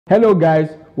Hello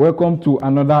guys, welcome to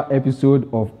another episode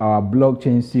of our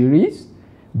blockchain series.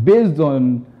 Based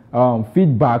on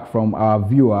feedback from our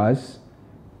viewers,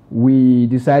 we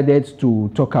decided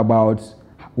to talk about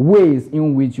ways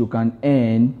in which you can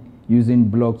earn using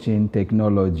blockchain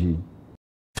technology.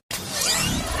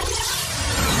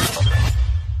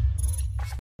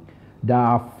 There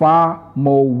are far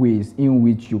more ways in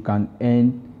which you can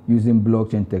earn using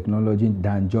blockchain technology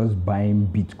than just buying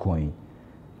Bitcoin.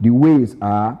 The ways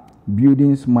are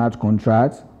building smart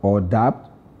contracts or dApps,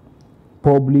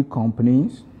 public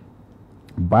companies,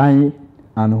 buying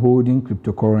and holding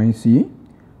cryptocurrency,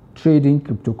 trading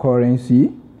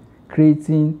cryptocurrency,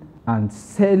 creating and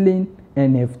selling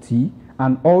NFT,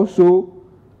 and also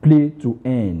play to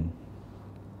earn.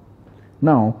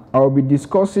 Now, I will be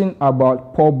discussing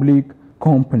about public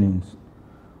companies.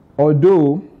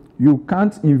 Although you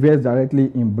can't invest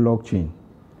directly in blockchain,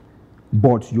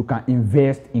 but you can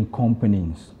invest in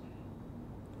companies.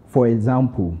 For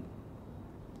example,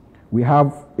 we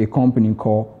have a company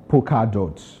called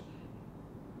Polkadot.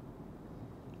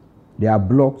 They are a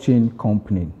blockchain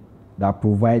company that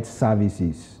provides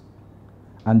services.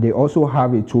 And they also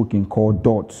have a token called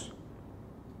DOT.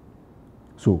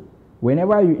 So,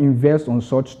 whenever you invest on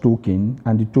such token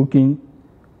and the token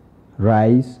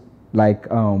rise, like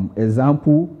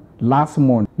example, last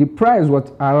month, the price was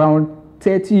around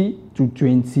 $30 to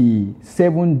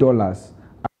 $27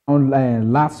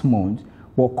 around last month,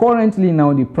 but currently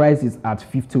now the price is at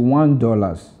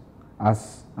 $51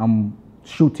 as I'm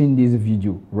shooting this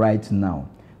video right now.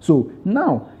 So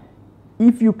now,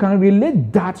 if you can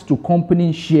relate that to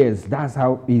company shares, that's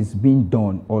how it's being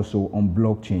done also on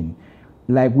blockchain.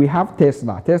 Like we have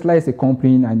Tesla. Tesla is a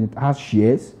company and it has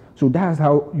shares. So that's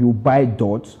how you buy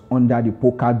DOT under the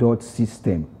Polkadot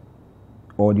system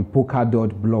or the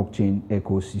Polkadot blockchain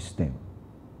ecosystem.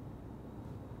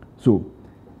 So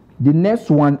the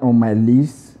next one on my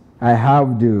list, I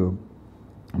have the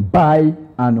buy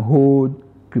and hold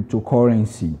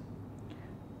cryptocurrency.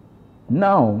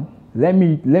 Now, let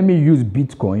me use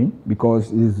Bitcoin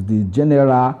because it's the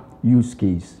general use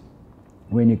case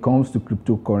when it comes to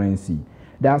cryptocurrency.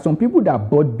 There are some people that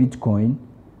bought Bitcoin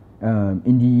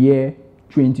in the year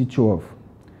 2012.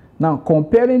 Now,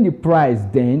 comparing the price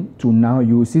then to now,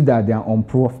 you will see that they are on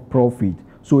profit.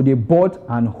 So they bought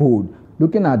and hold.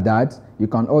 Looking at that, you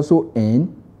can also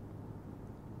earn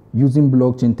using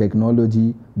blockchain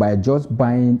technology by just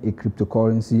buying a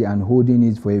cryptocurrency and holding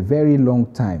it for a very long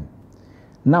time.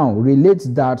 Now, relate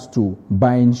that to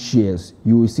buying shares.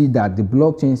 You will see that the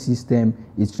blockchain system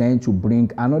is trying to bring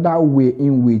another way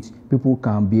in which people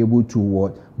can be able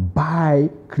to buy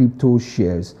crypto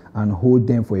shares and hold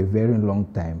them for a very long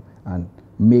time and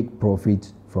make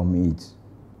profit from it.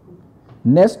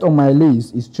 Next on my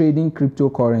list is trading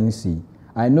cryptocurrency.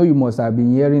 I know you must have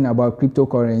been hearing about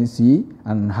cryptocurrency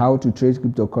and how to trade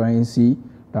cryptocurrency.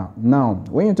 Now,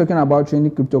 when you're talking about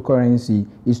trading cryptocurrency,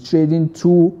 it's trading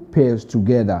two pairs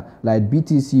together, like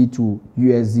BTC to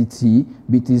USDT,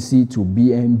 BTC to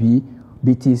BNB,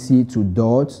 BTC to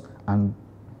DOT, and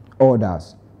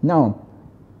others. Now,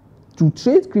 to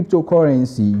trade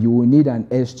cryptocurrency, you will need an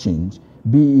exchange,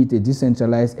 be it a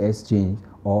decentralized exchange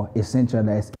or a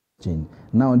centralized exchange.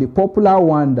 Now, the popular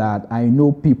one that I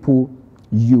know people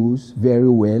use very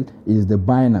well is the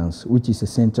Binance, which is a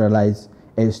centralized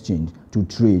exchange to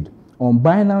trade. On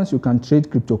Binance, you can trade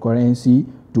cryptocurrency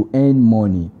to earn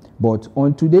money. But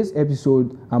on today's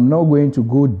episode, I'm not going to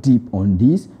go deep on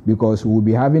this because we'll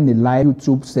be having a live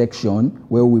YouTube section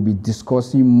where we'll be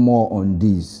discussing more on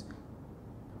this.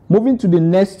 Moving to the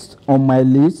next on my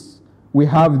list, we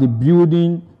have the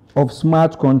building of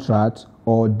smart contracts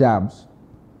or dApps.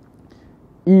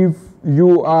 If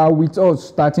you are with us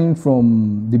starting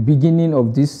from the beginning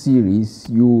of this series,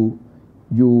 you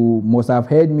must have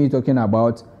heard me talking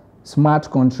about smart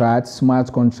contract,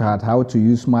 how to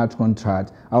use smart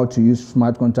contract, how to use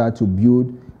smart contract to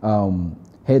build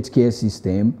healthcare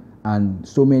system and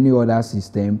so many other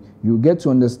systems. You get to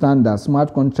understand that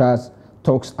smart contracts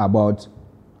talks about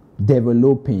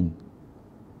developing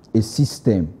a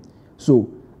system. So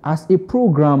as a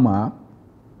programmer,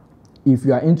 if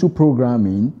you are into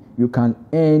programming, you can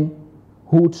earn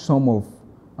huge sum of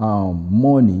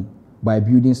money by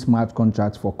building smart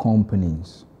contracts for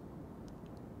companies.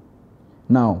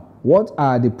 Now, what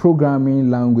are the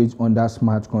programming language under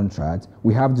smart contracts?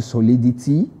 We have the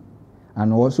Solidity,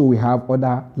 and also we have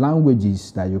other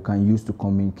languages that you can use to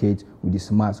communicate with the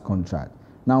smart contract.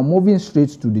 Now, moving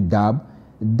straight to the dApp.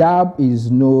 dApp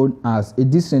is known as a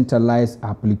decentralized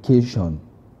application.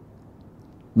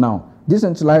 Now,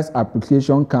 decentralized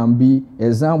application can be,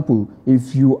 example,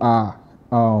 if you are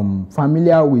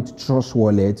familiar with Trust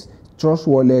Wallet, Trust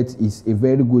Wallet is a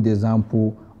very good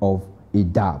example of a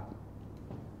dApp.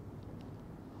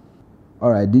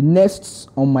 All right, the next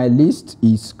on my list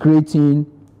is creating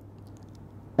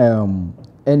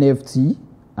NFT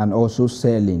and also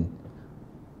selling.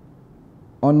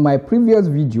 On my previous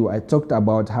video, I talked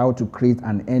about how to create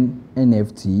an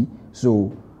NFT.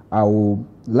 So I would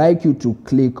like you to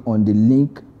click on the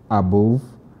link above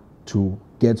to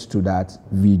get to that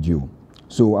video.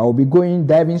 So I will be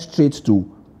diving straight to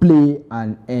play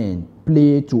and earn,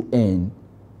 play to earn.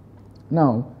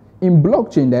 Now, in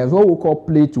blockchain, there's what we call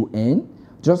play to earn.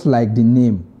 Just like the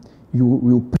name, you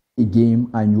will play a game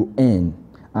and you earn.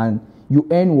 And you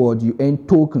earn what? You earn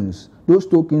tokens. Those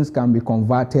tokens can be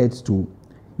converted to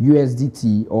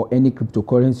USDT or any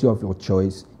cryptocurrency of your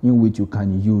choice in which you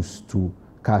can use to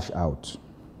cash out.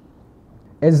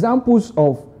 Examples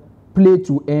of play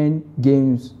to earn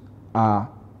games are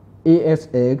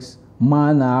ASX,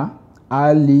 Mana,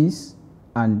 Alice,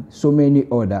 and so many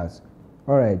others.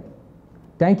 All right.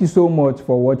 Thank you so much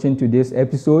for watching today's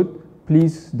episode.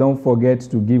 Please don't forget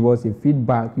to give us a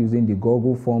feedback using the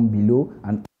Google form below,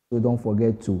 and also don't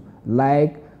forget to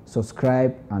like,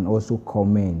 subscribe, and also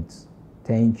comment.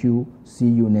 Thank you. See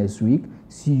you next week.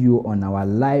 See you on our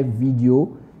live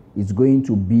video. It's going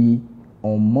to be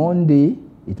on Monday.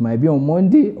 It might be on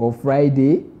Monday or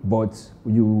Friday, but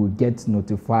you will get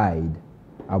notified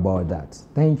about that.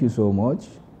 Thank you so much.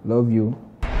 Love you.